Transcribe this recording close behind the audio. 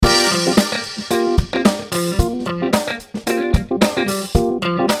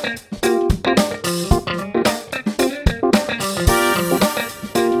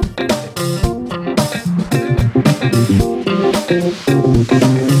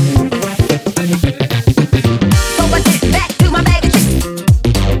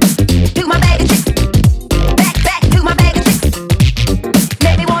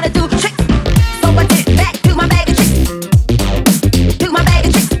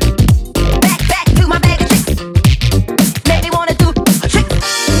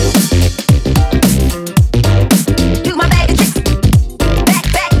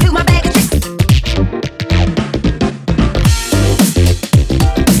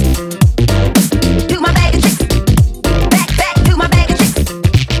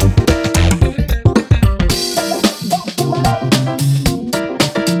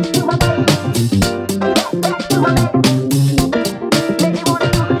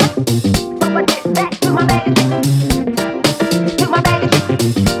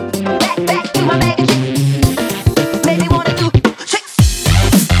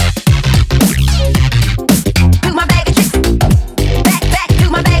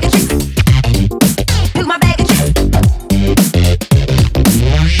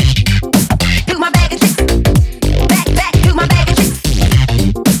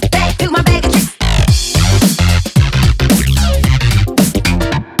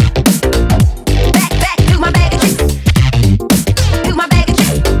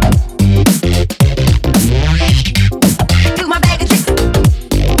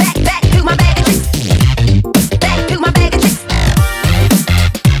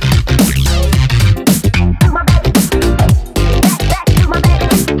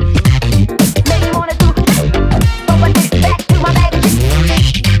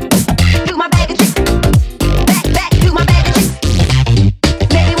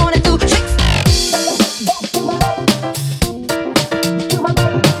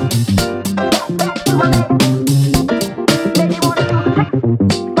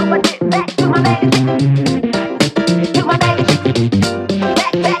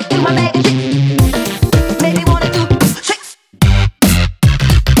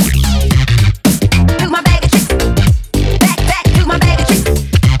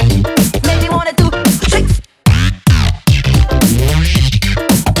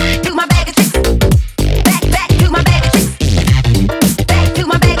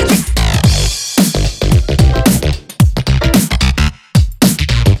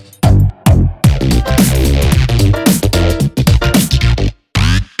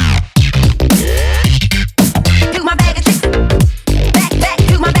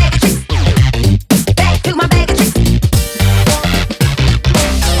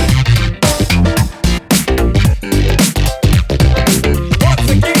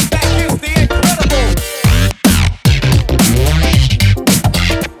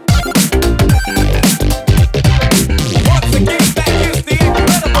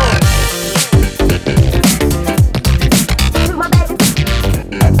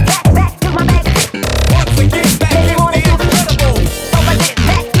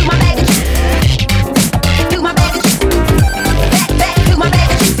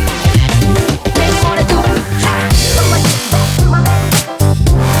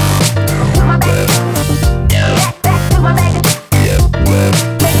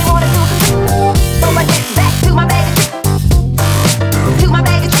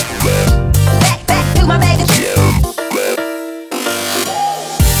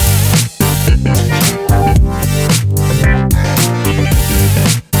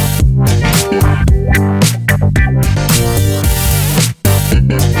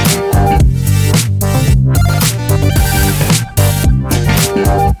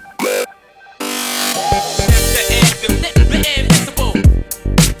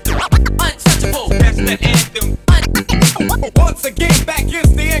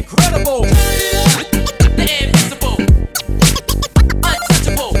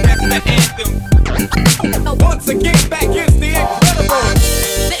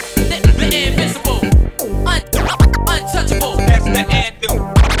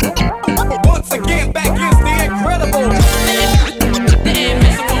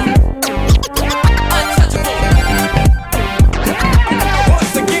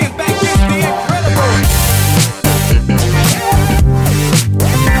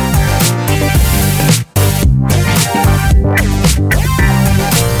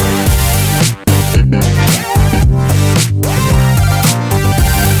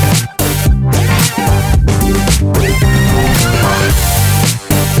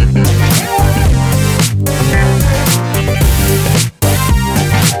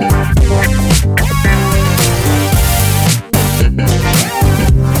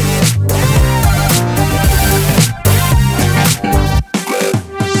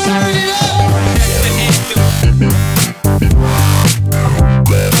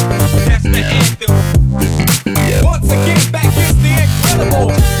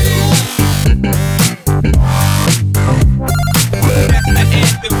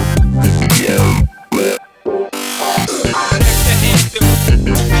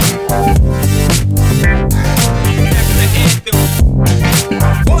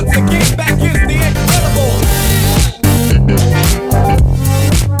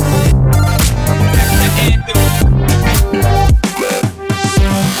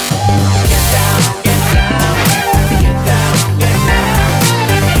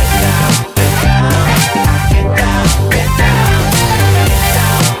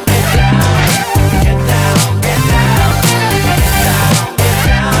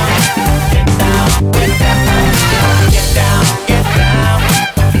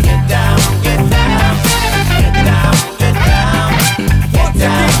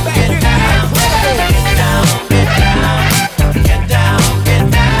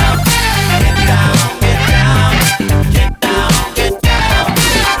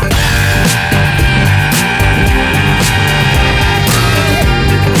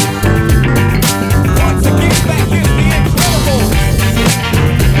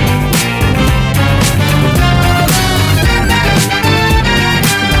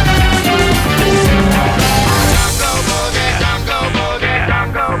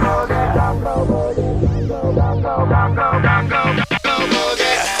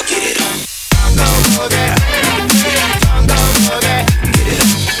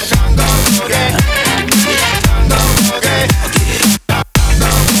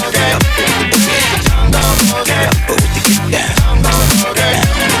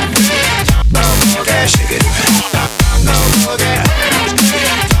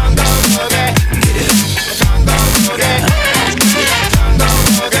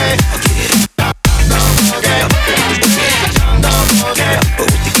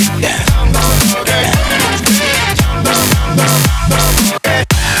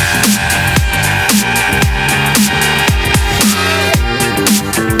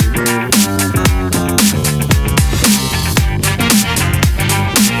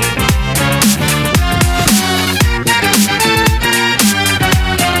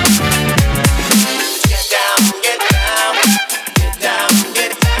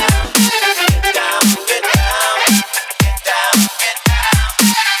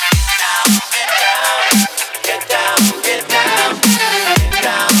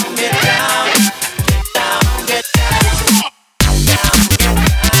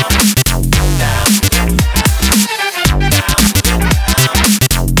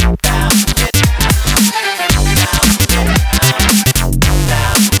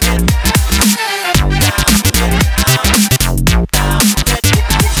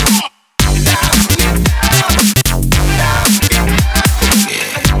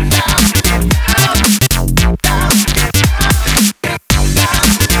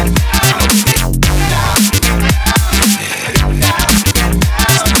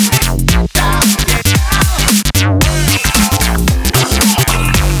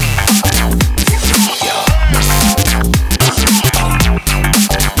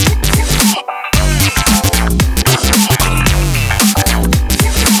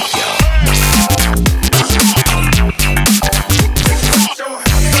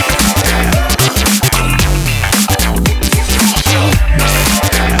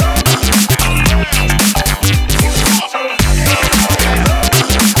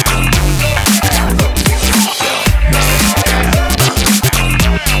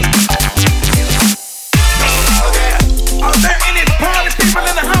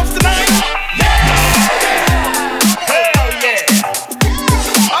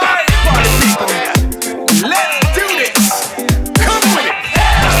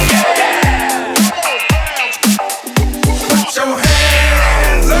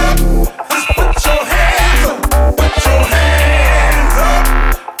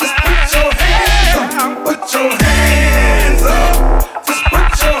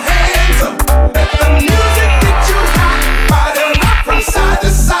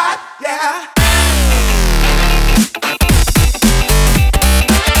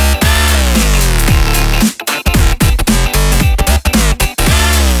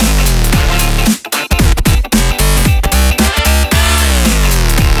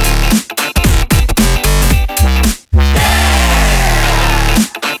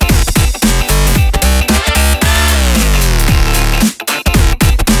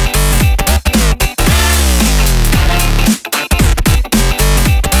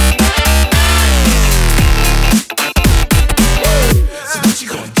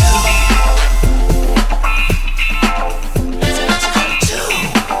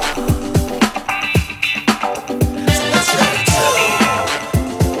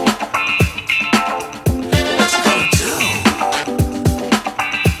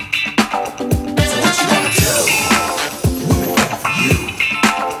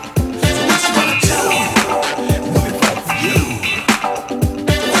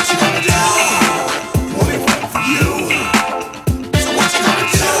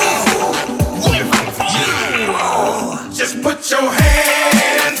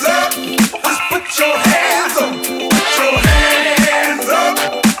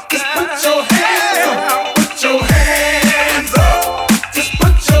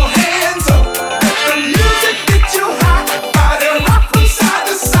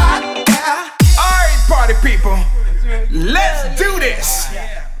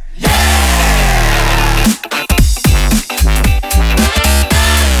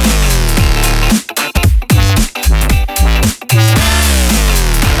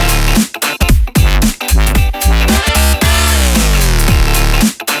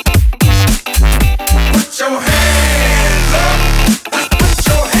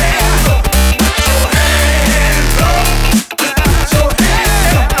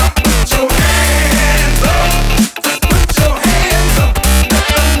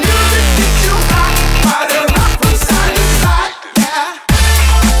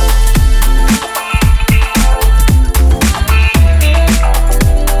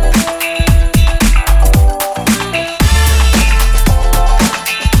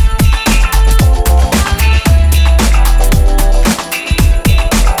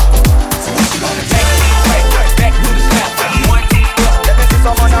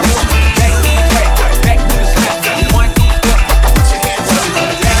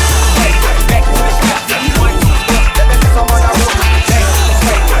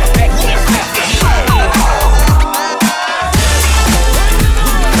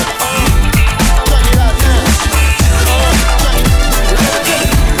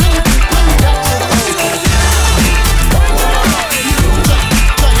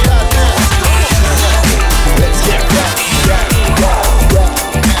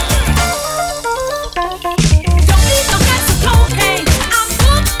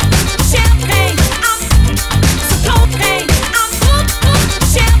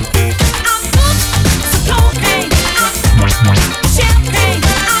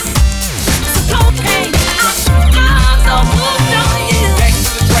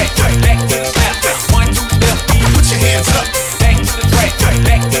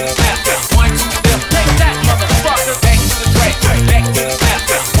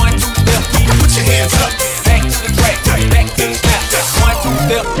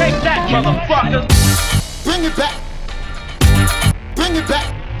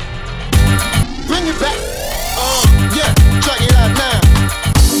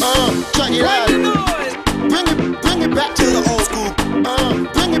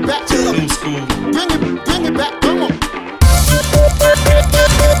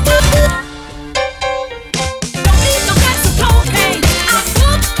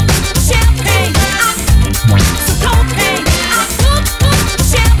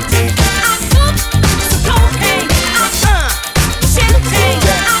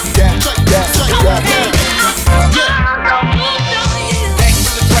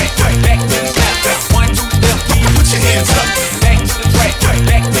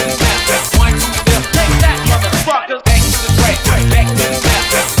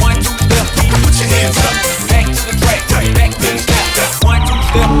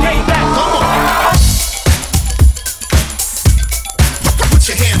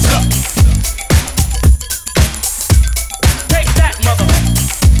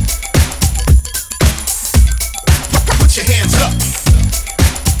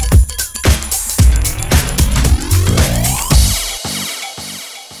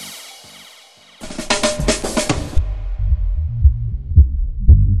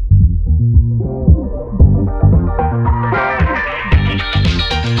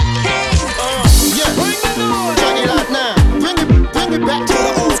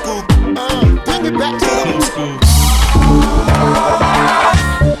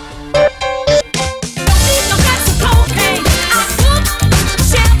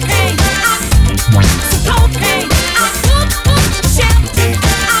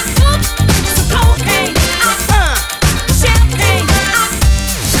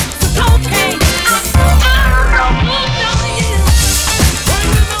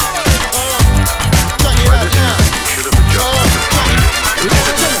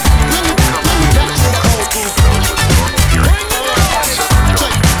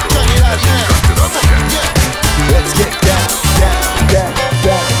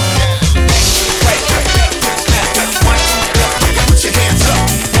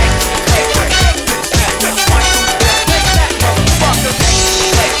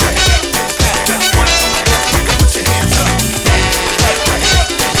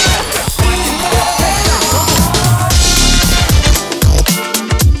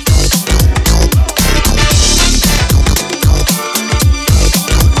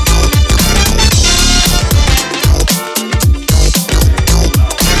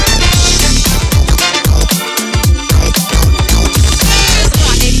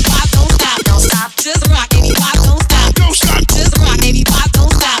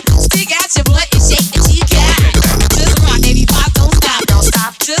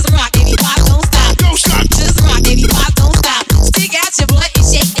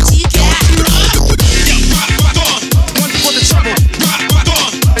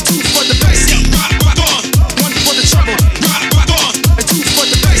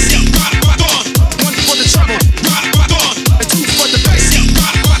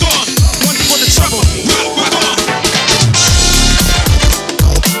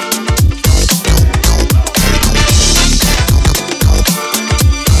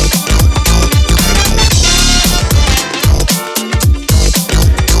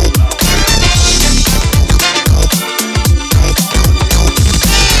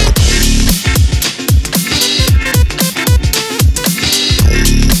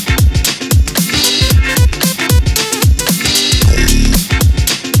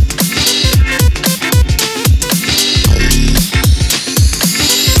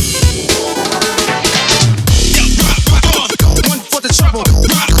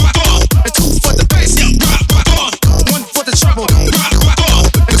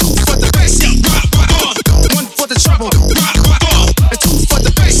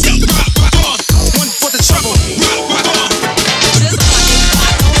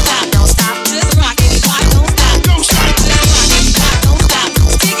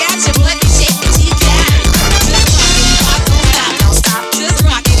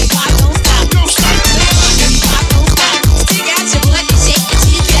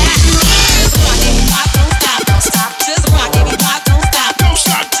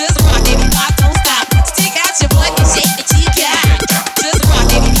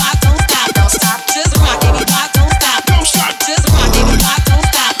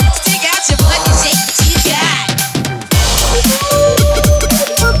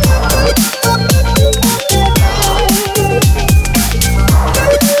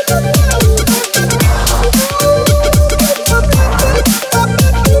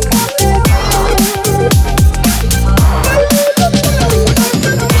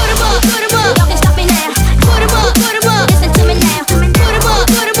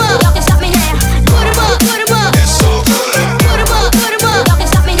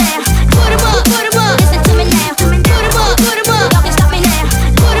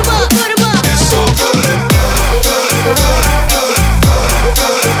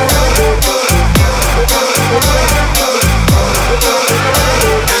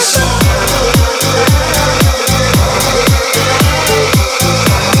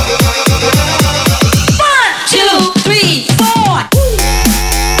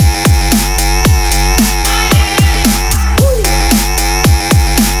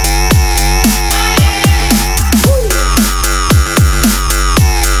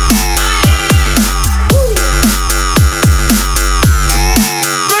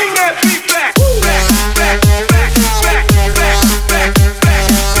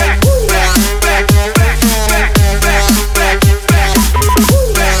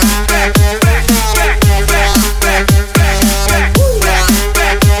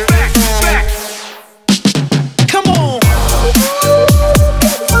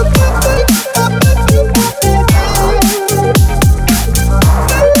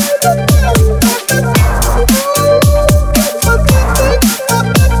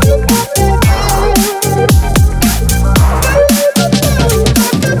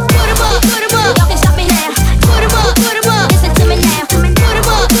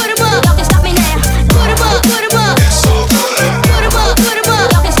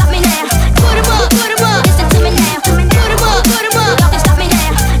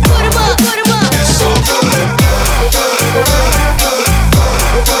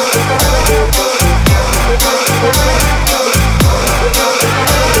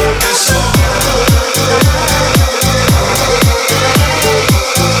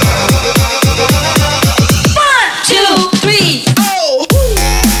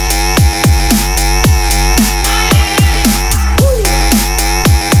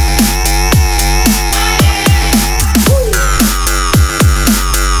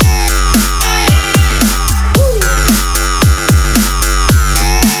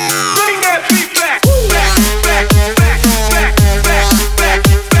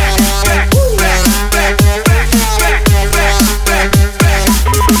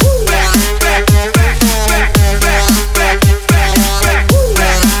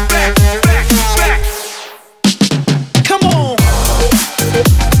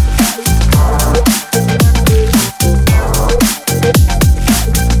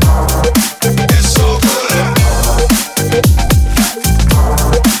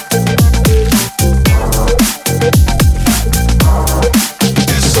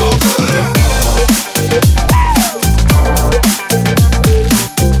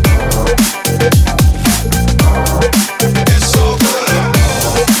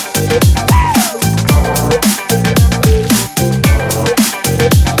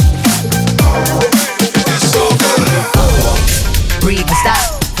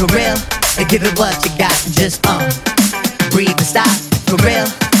Give it what you got and just breathe and stop for real.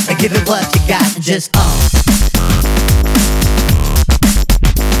 And give it what you got and just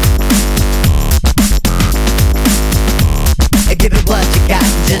And give it what you got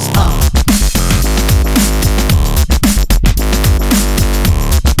and just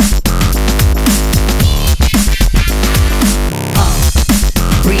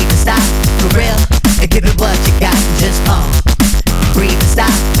breathe and stop for real. And give it what you got and just breathe and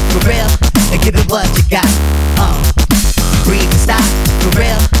stop for real. And give it what you got. Breathe and stop for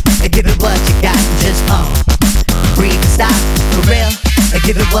real. And give it what you got. Just breathe and stop for real. And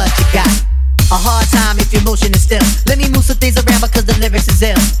give it what you got. A hard time if your motion is still. Let me move some things around because the lyrics is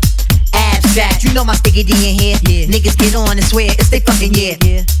ill. You know my sticky D in here. Niggas get on and swear it's they fucking year.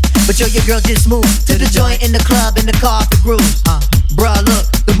 But yo, your girl just moved to the joint in the club in the car for grooves. Bruh, look,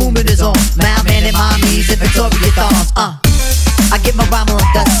 the movement is on. Malman and mommies and Victoria thongs. I get my rhyme on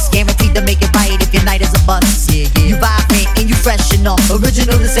dust, guaranteed to make it right if your night is a bust. You vibrant and you fresh and all,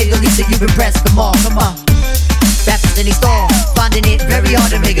 original to say the least, and you've impressed them all. Come on, fastest in they stall, finding it very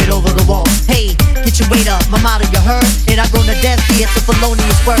hard to make it over the wall. Hey, get your weight up, my motto you heard, and I go to death here to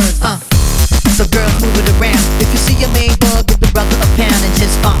felonious words. So girls move it around. If you see your main dog, give the brother a pound and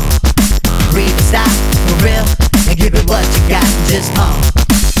just breathe and stop for real, and give it what you got. Just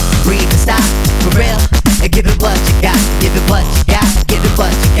breathe and stop for real, and give it what you got. Give it what you got. Give it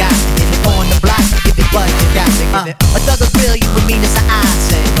what you got. If it on the block, give it what you got. A thug will grill you with meanness of eyes.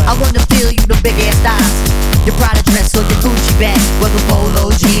 I wanna feel you the big ass thighs. Your Prada dress or your Gucci bag, whether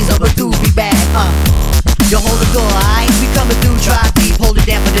polo jeans or a doobie bag. You hold the door, alright? We coming through, try deep, hold it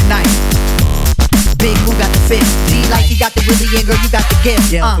down for the night. Big Moo got the fit, D like he got the Willie and girl you got the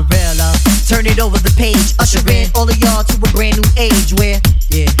gift. Yeah, for real love. Turn it over the page, usher in all of y'all to a brand new age where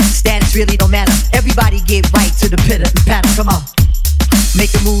status really don't matter. Everybody get right to the pitter and patter. Come on,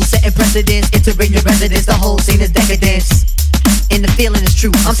 make a move, setting precedence, entering your residence. The whole scene is decadence, and the feeling is true.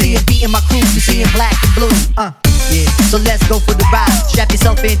 I'm seeing beat in my crew, you seeing black and blue. So let's go for the ride. Strap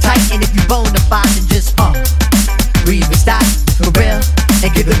yourself in tight, and if you bona fide, then just breathe and stop for real, and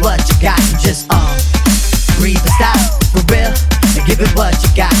give it what you got. And just breathe and stop for real, and give it what you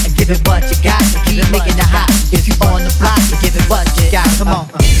got. And give it what you got, and keep making it hot. If you on the block, and give it what you got. Come on.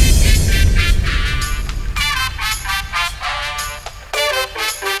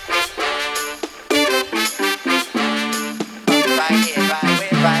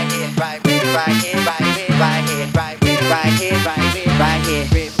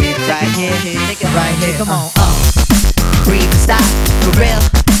 Right here, come on, breathe and stop, for real,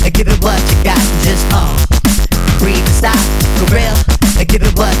 and give it what you got. Just, breathe and stop, for real, and give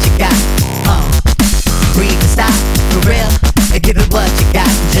it what you got. Breathe and stop, for real, and give it what you got.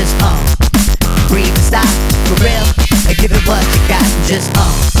 Just, breathe and stop, for real, and give it what you got. Just,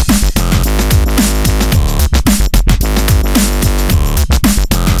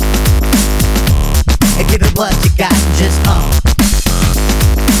 and give it what you got. Just,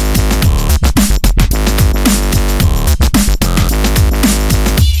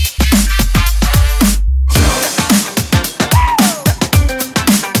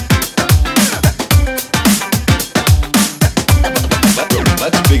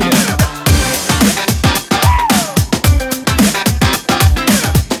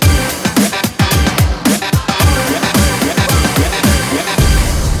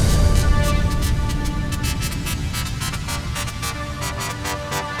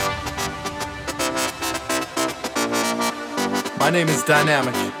 My name is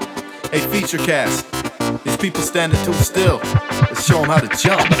Dynamic, a feature cast. These people standing too still. Let's show them how to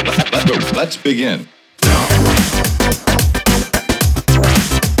jump. Let's begin.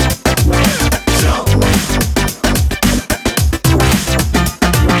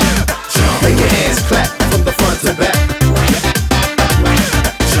 Make your hands clap from the front to back.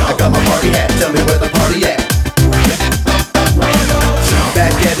 I got my party hat, tell me where the party at.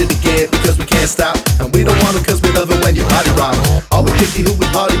 Back at it again because we can't stop. And we don't want it cause we love it when your body rock. All we picky who we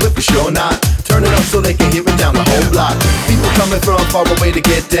party with for sure not. Turn it up so they can hear it down the whole block. People coming from far away to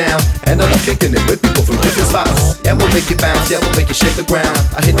get down. And then I'm kicking it with people from different spots. Yeah, we'll make you bounce, yeah, we'll make you shake the ground.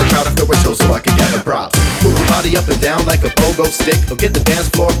 I hit the crowd after a show so I can gather props. Move your body up and down like a pogo stick. Or get the dance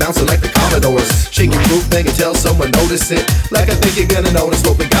floor bouncing like the Commodores. Shake your groove thing until someone notice it. Like I think you're gonna notice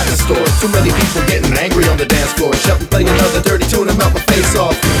what we got in store. Too many people getting angry on the dance floor. Shut and play another dirty tune and melt my face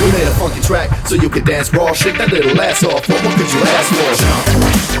off. We made a funky track so you can dance raw. Shake that little ass off, what more could you ask for?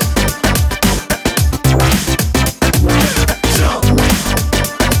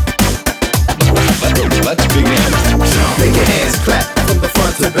 Let's begin. Make your hands clap from the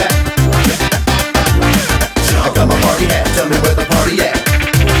front to back. I got my party hat, tell me where the party at.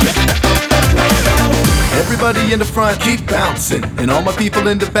 Everybody in the front, keep bouncing. And all my people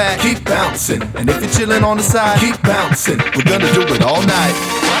in the back, keep bouncing. And if you're chilling on the side, keep bouncing. We're gonna do it all night.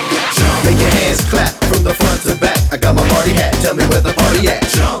 Make your hands clap from the front to back. I got my party hat, tell me where the party at.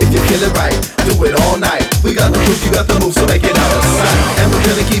 If you feel it right, do it all night. We got the move, you got the move, so make it out of sight. And we're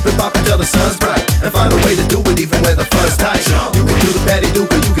gonna keep it poppin' till the sun's bright. And find a way to do it even when the fun's tight. You can do the patty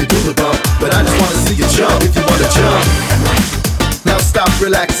duke or you can do the bump. But I just wanna see you jump if you wanna jump. Now stop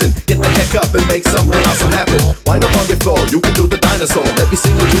relaxing. Get the heck up and make something awesome happen. Wind up on your floor, you can do the dinosaur. Let me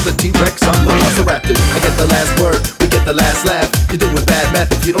see you do the T-Rex, I'm the Velociraptor. I get the last word, we get the last laugh. You're doing bad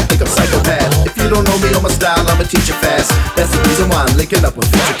math if you don't think I'm psychopath. If you don't know me or my style, I'ma teach you fast. That's the reason why I'm linking up with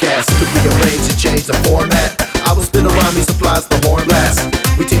future cast. To rearrange and change the format, I will spin around, he supplies the horn blast.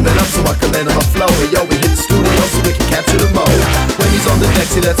 We team it up so I can land on my flow. And yo, we hit the studio so we can capture the mode. When he's on the deck,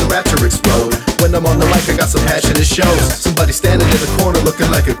 see that's a rapture explode. When I'm on the mic, I got some passion that shows. Somebody standing in the corner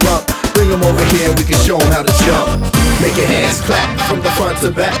looking like a grump. Bring him over here and we can show him how to jump. Make your hands clap from the front to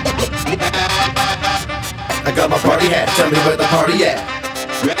back. I got my party hat, tell me where the party at.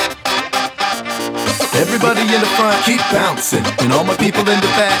 Everybody in the front, keep bouncing. And all my people in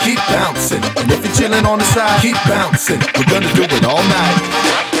the back, keep bouncing. And if you're chilling on the side, keep bouncing. We're gonna do it all night.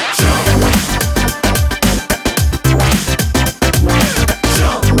 Jump.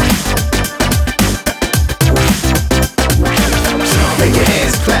 Jump. Jump. Make your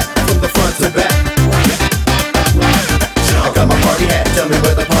hands clap from the front to back. Jump. I got my party hat, tell me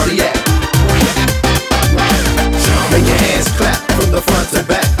where the party at. Jump. Make your hands clap from the front to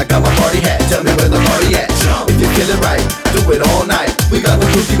back. I got my party hat, tell me where the party at. If you feel it right, do it all night. We got the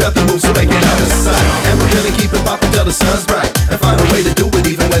groove, you got the move, so make it out of sight. And we're gonna keep it poppin' till the sun's bright. And find a way to do it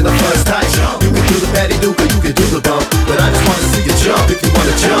even when the fun's tight. You can do the patty duke or you can do the bump. But I just wanna see you jump if you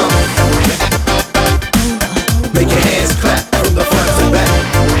wanna jump. Make your hands clap from the front to back.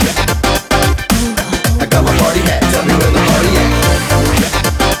 I got my party hat, tell me where the party at.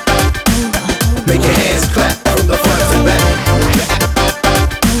 Make your hands clap from the front to back.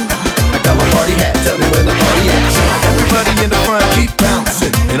 I got my party hat, tell me where the party at. Everybody in the front, keep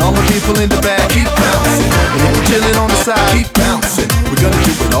bouncing. And all the people in the back, keep bouncing. And if you're chilling on the side, keep bouncing. We're gonna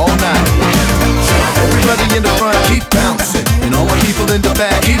do it all night. Everybody in the front, keep bouncing. And all my people in the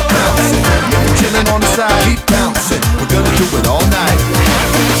back, keep bouncing. And if you're chilling on the side, keep bouncing. We're gonna do it all night.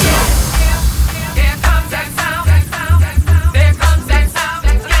 Here comes that sound. There comes that sound.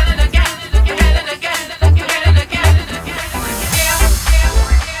 Again and again, again and again, again and again.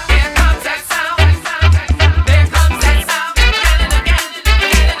 Here comes that sound. There comes that sound. Again and again,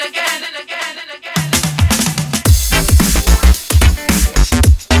 again and again, again and again.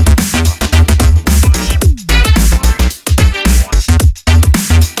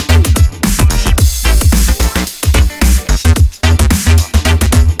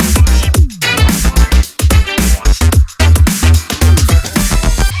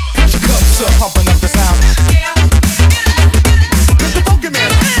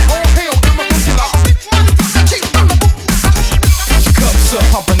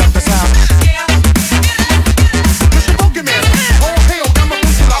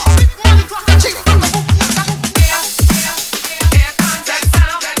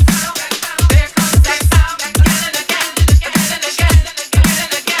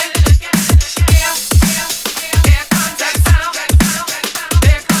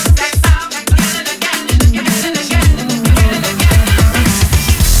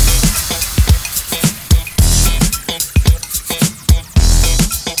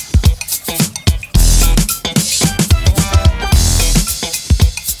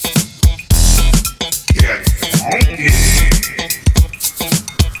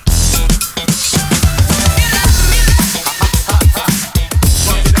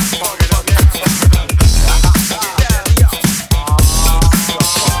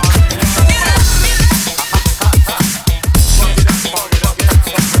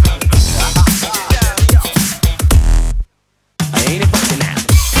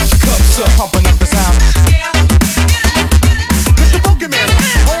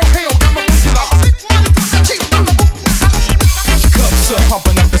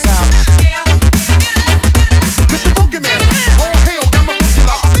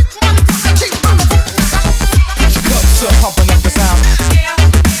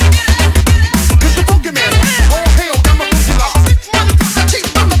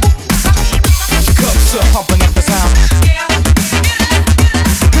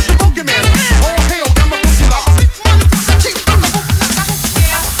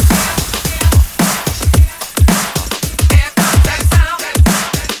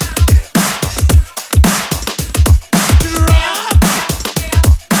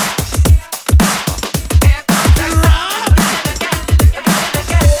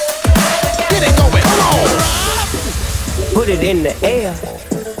 Put it in the air.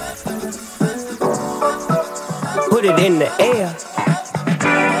 Put it in the air.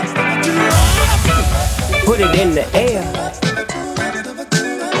 Put it in the air.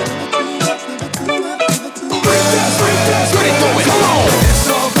 It's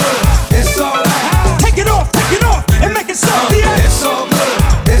all good, it's all right. Take it off, and make it soft, yeah. It's all good.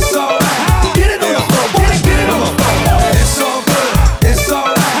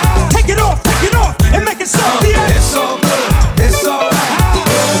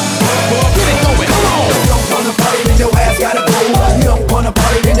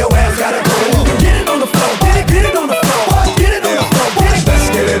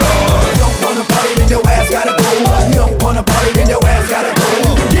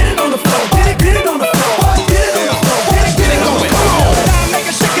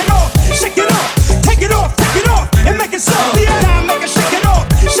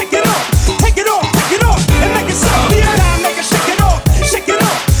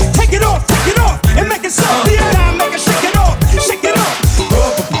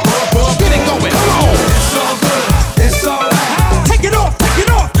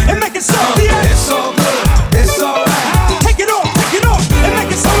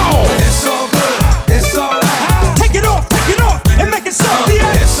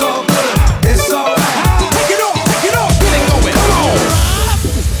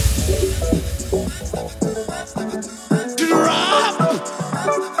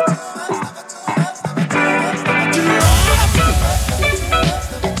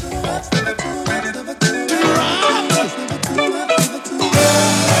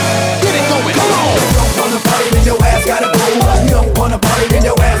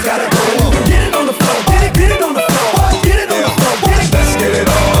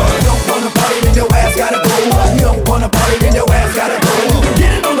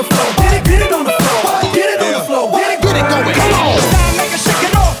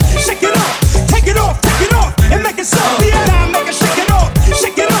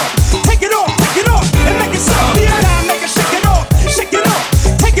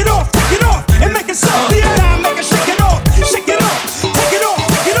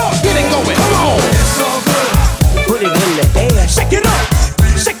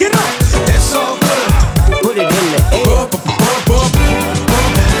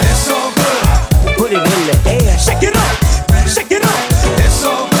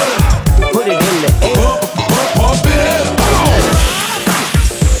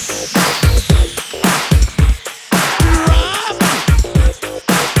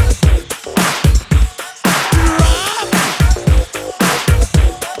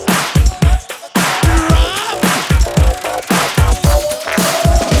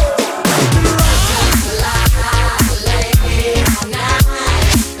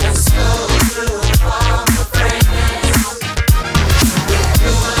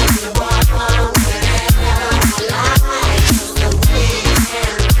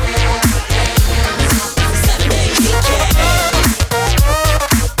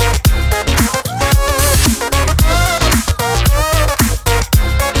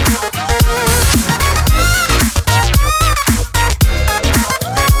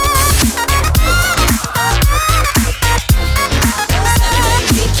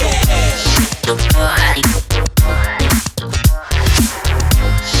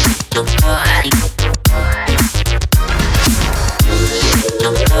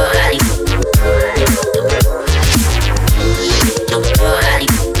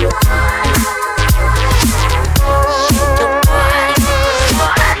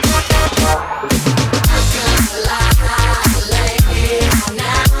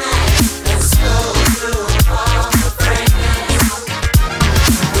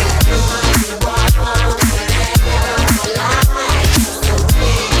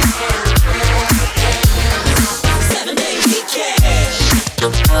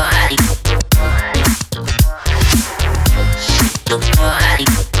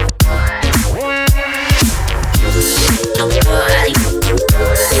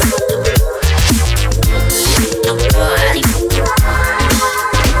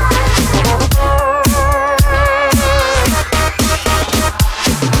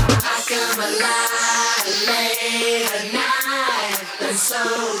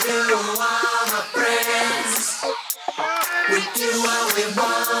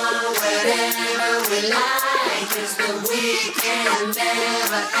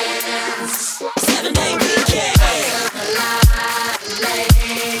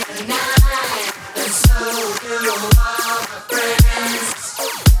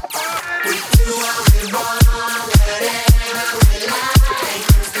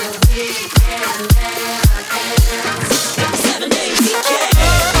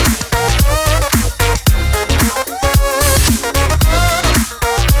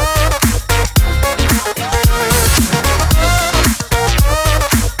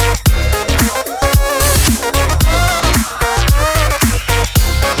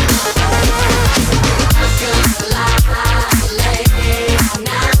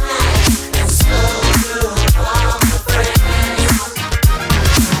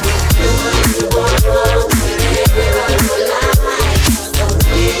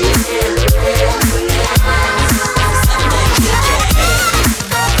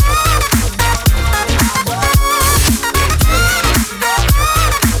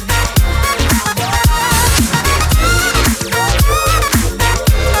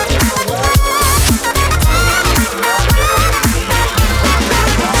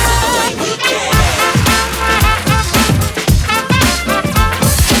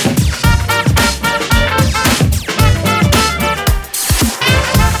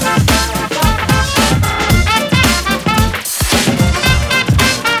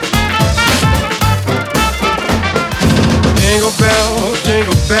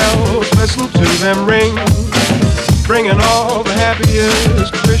 listen to them ring, bringing all the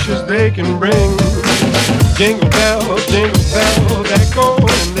happiest wishes they can bring. Jingle bells, echo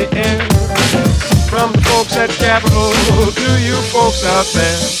in the air, from the folks at Capitol to you folks out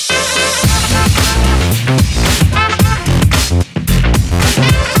there.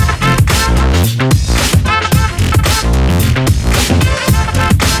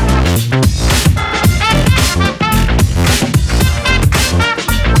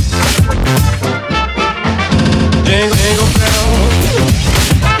 Jingle bells,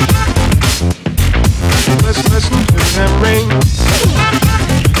 listen to them ring.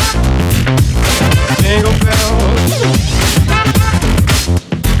 Jingle bells,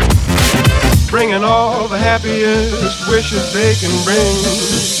 bringing all the happiest wishes they can bring.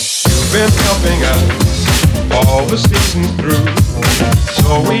 You've been helping us all the season through,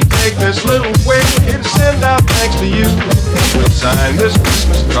 so we take this little way to send out thanks to you. We'll sign this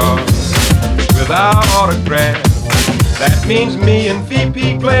Christmas card with our autograph. That means me and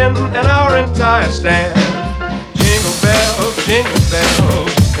VP Glenn and our entire staff. Jingle bells,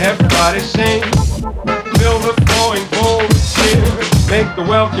 everybody sing. Fill the flowing bowl with cheer, make the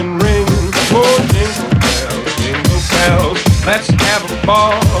welkin ring. Oh, jingle bells, let's have a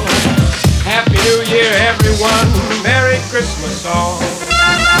ball. Happy New Year, everyone. Merry Christmas all.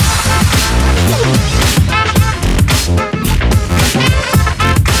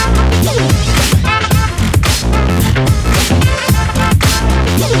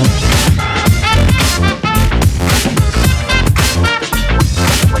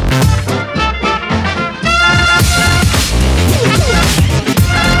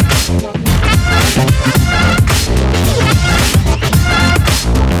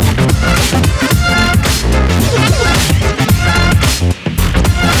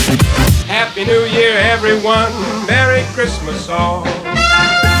 Happy New Year, everyone. Merry Christmas all.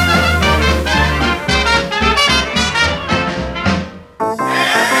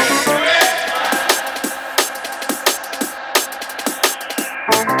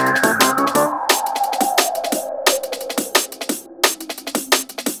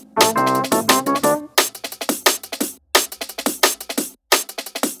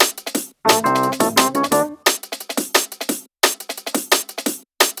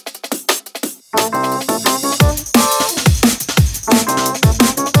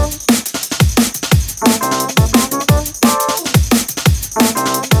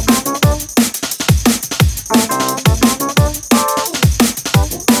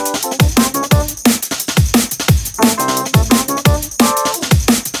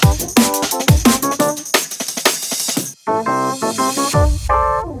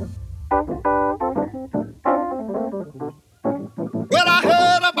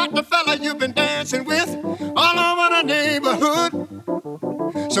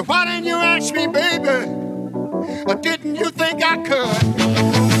 So why didn't you ask me, baby? Or didn't you think I could?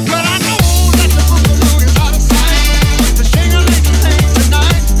 But I know that the boogaloo is out of sight. The shing-a-ling thing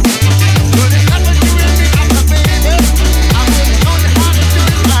tonight. But it's not what you and me after, baby. I would've shown you how to do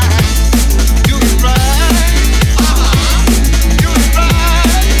it right. Do it right. Do it right.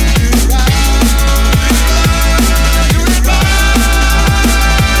 Do it right. Do it right.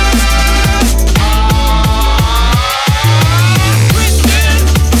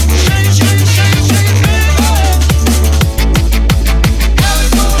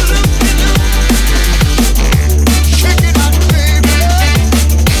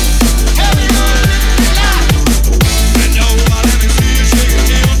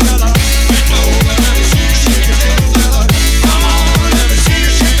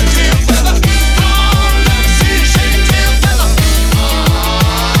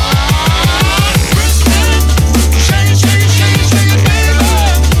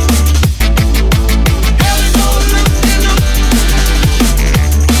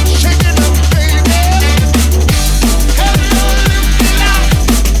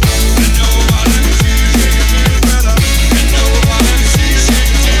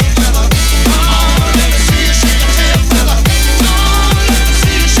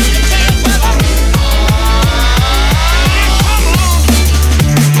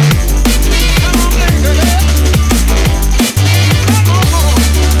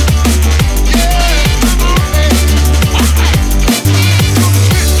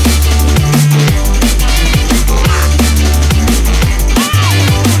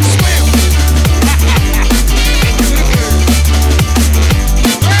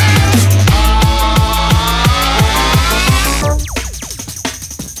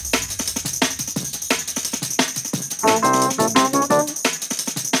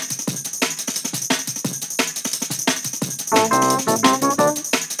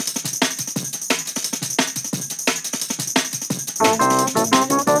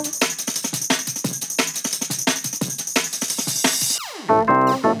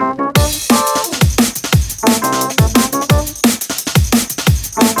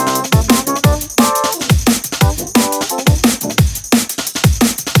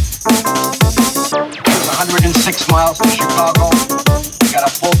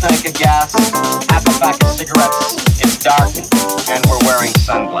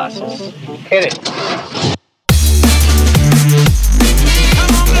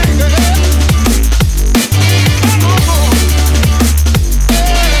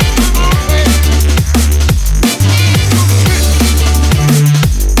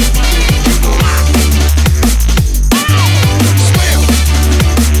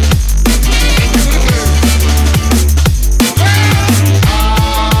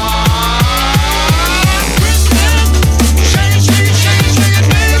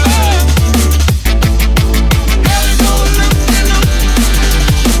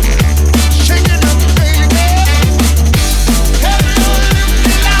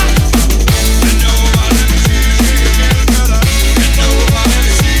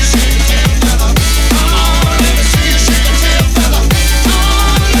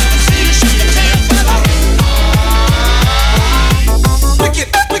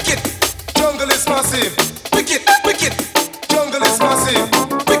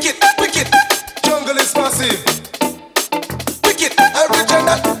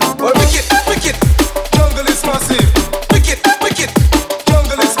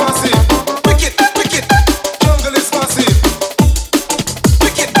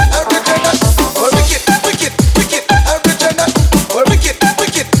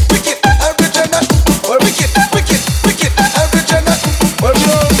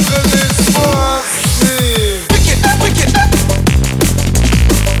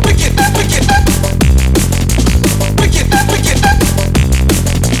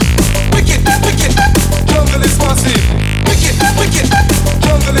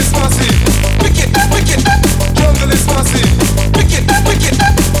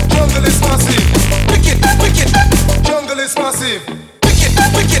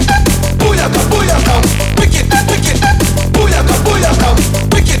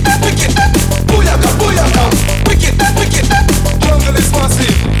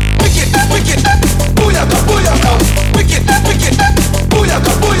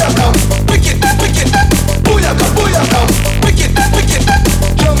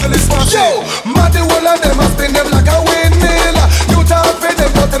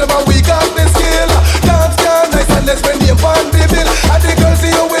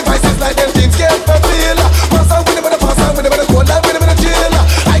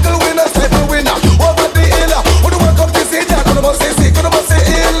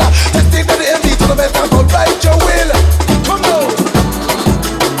 Say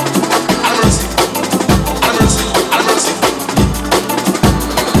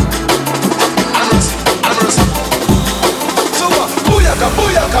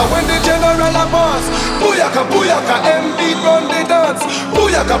general a boss. Booyaka, booyaka, M-beat run the dance.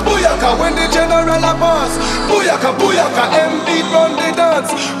 Booyaka, booyaka, when the general a boss. Booyaka, booyaka, M-beat run the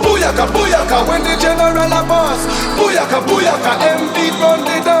dance. Booyaka, booyaka, when the general a boss. Booyaka, booyaka, M-beat run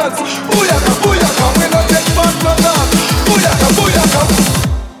the dance. Booyaka, booyaka, we no take back no dance. Booyaka, booyaka.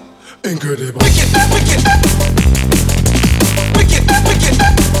 Incredible. Wicked, wicked. Wicked, wicked.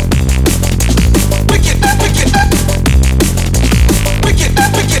 Wicked, wicked. Wicked,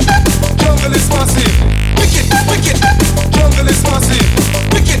 wicked. Jungle is massive. Wicked, wicked. Jungle is massive.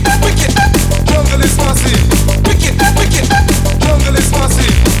 Wicked, wicked. Jungle is massive. Wicked, wicked. Jungle is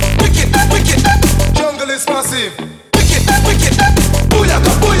massive. Wicked, wicked. Jungle is massive. Wicked, wicked.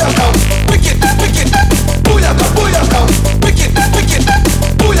 Booyaka, booyaka. Wicked, wicked. Booyaka, booyaka. Wicked, wicked.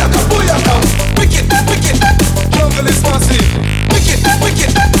 Booyaka, booyaka. Wicked, wicked. Jungle is massive. Wicked,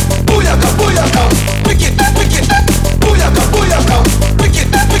 wicked. Booyaka, booyaka. Wicked, wicked. Booyaka, booyaka. Wicked,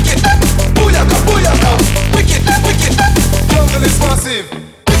 wicked. Booyaka, booyaka. Wicked, wicked. Jungle is massive.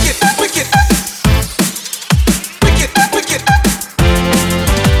 Wicked, wicked. Wicked, wicked.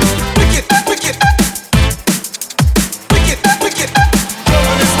 Wicked, wicked. Wicked, wicked.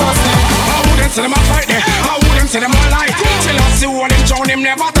 Jungle is massive. I wouldn't say them a fight there. I wouldn't say them a lie. Till I see one him drown him,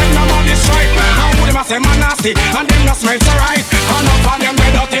 never take nobody strike. I wouldn't say man nasty, and them not smell so right. And up on them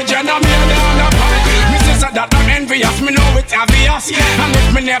they dirty gentlemen, they on the pipe. Me say so that I'm envious, me know it's obvious. And if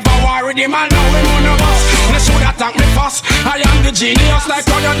me never worry them, I know him one of us. They should attack me first. I am the genius, like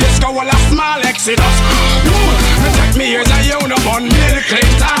how your disco will a small exodus. Me take me years and you no bun Bill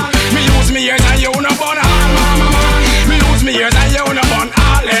Clinton. Me use me years and you no bun all mama. Me use me years and you no bun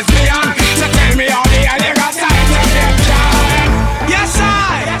all lesbian. So tell me how the hell you got time to get down. Yes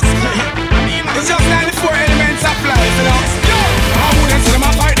I. It's just 94 elements of life, you know. I wouldn't see them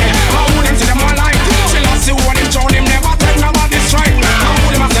a fight there. I wouldn't see them a lie. Till I see one him drown him, never take nobody strike. I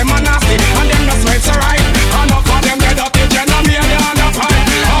wouldn't say man nasty, and them not smell so right. And up on them they dirty gentlemen, they on the pipe.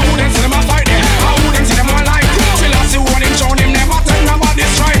 I wouldn't see them a fight there. I wouldn't see them a lie. Till I see one him drown him, never take nobody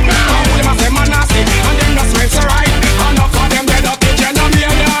strike. I wouldn't say man nasty, and them not smell so right. And up on them they dirty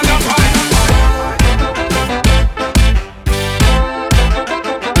gentlemen, they on the pipe.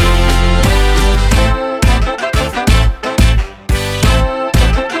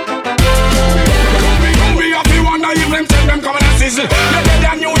 You dead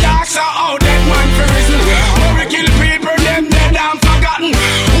in New York, so how dead man prison. Where we kill people, them dead and forgotten.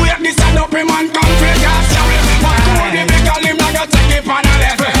 We have this and up him and come for gas. But go the big call him, now you take it on a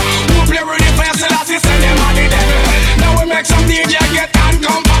level. Who play with the face, so that's it, send them on the devil. Now we make some DJ get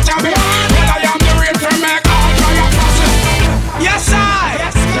uncomfortable. Well, I am the real for make all fire possible. Yes,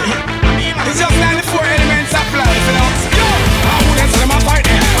 I. It's just 94 elements of life, you know. I wouldn't see them a fight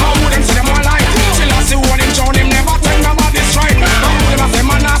there. I wouldn't see them a lie. Till I see one him drown him, never take nobody strike. Them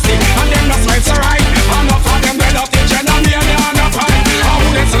a nasty, and them not smell so right. And up on them they dirty gentlemen, they on the pipe. I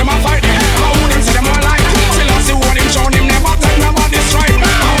wouldn't see them a fight there. I wouldn't see them a lie. Till I see one him drown him, never take nobody strike.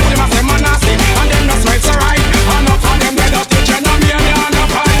 I wouldn't say man nasty, and them not smell so right. And up on them they dirty gentlemen, they on the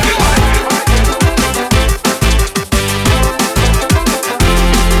pipe.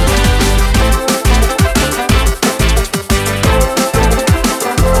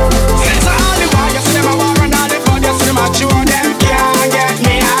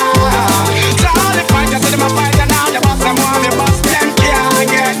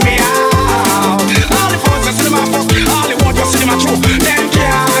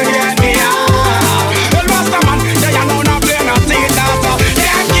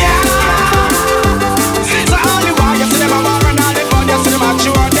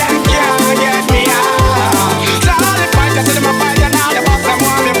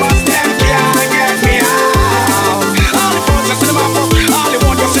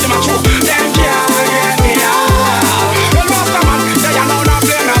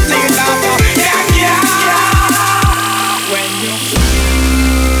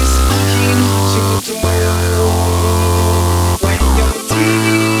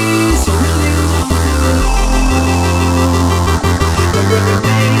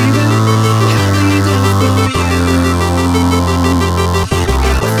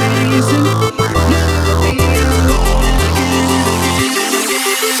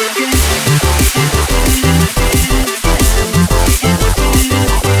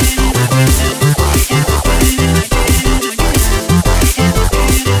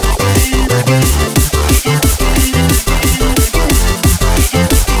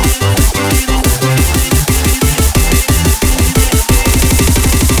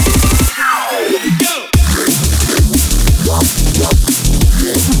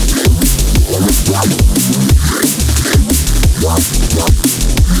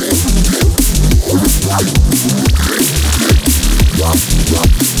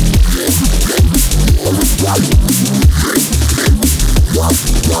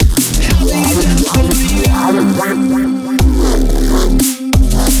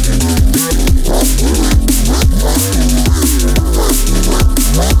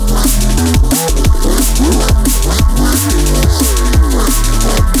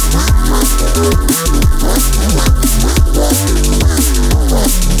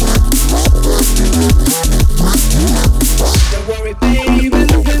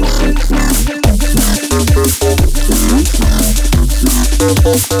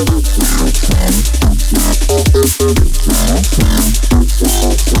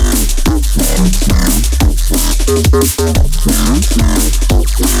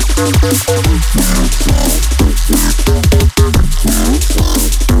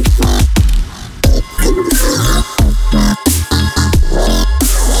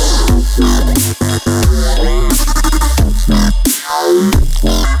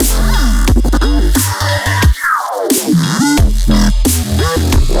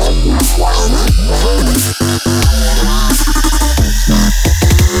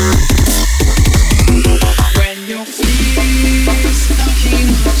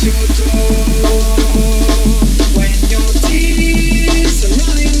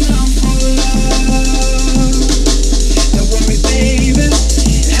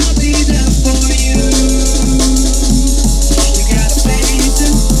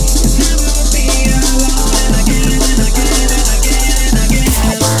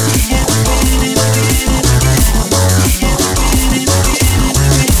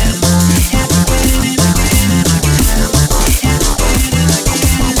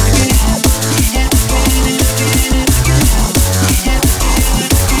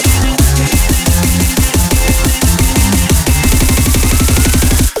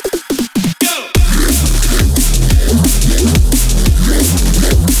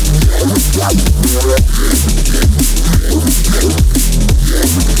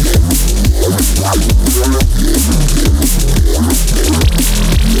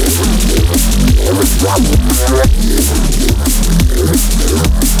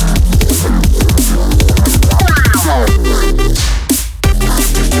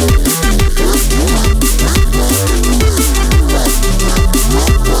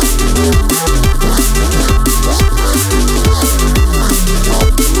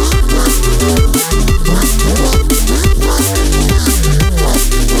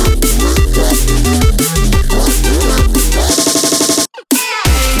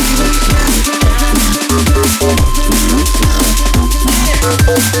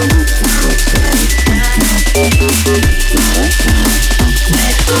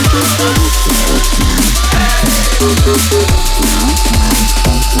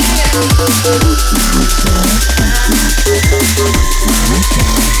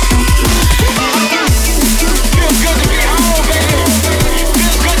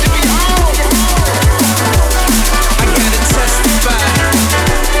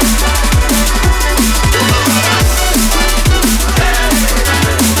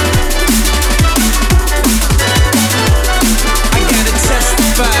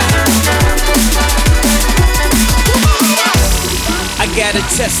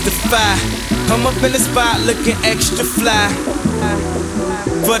 Testify, I'm up in the spot looking extra fly.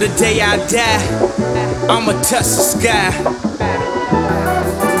 For the day I die, I'ma touch the sky.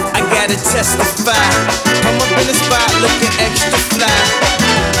 I gotta testify, I'm up in the spot looking extra fly.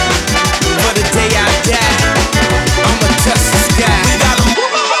 For the day I die, I'ma touch the sky.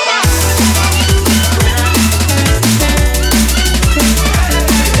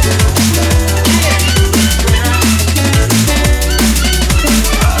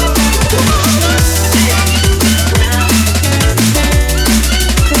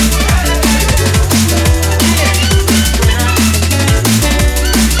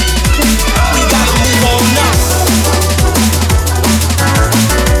 We gotta move.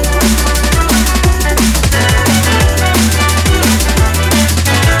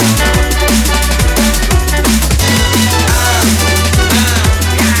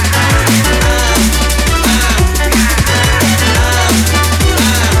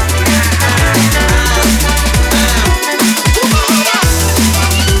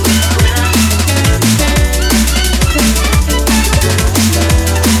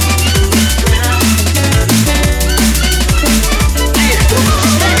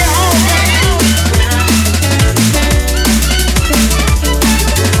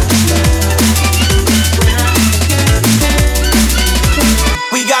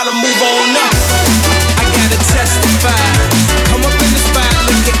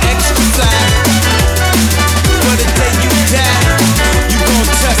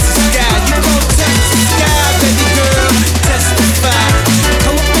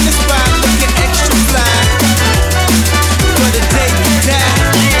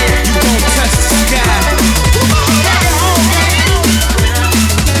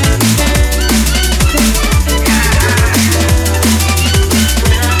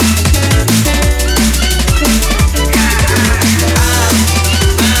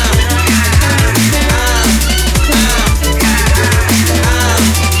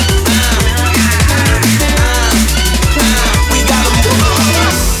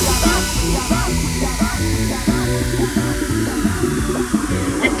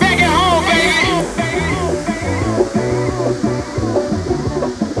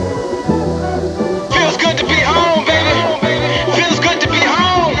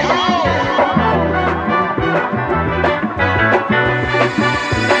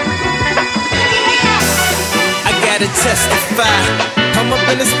 testify. I'm up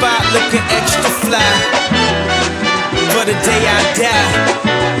in the spot looking extra fly. For the day I die,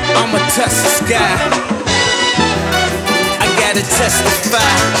 I'ma touch the sky. I gotta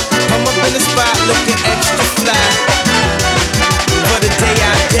testify. I'm up in the spot looking extra fly.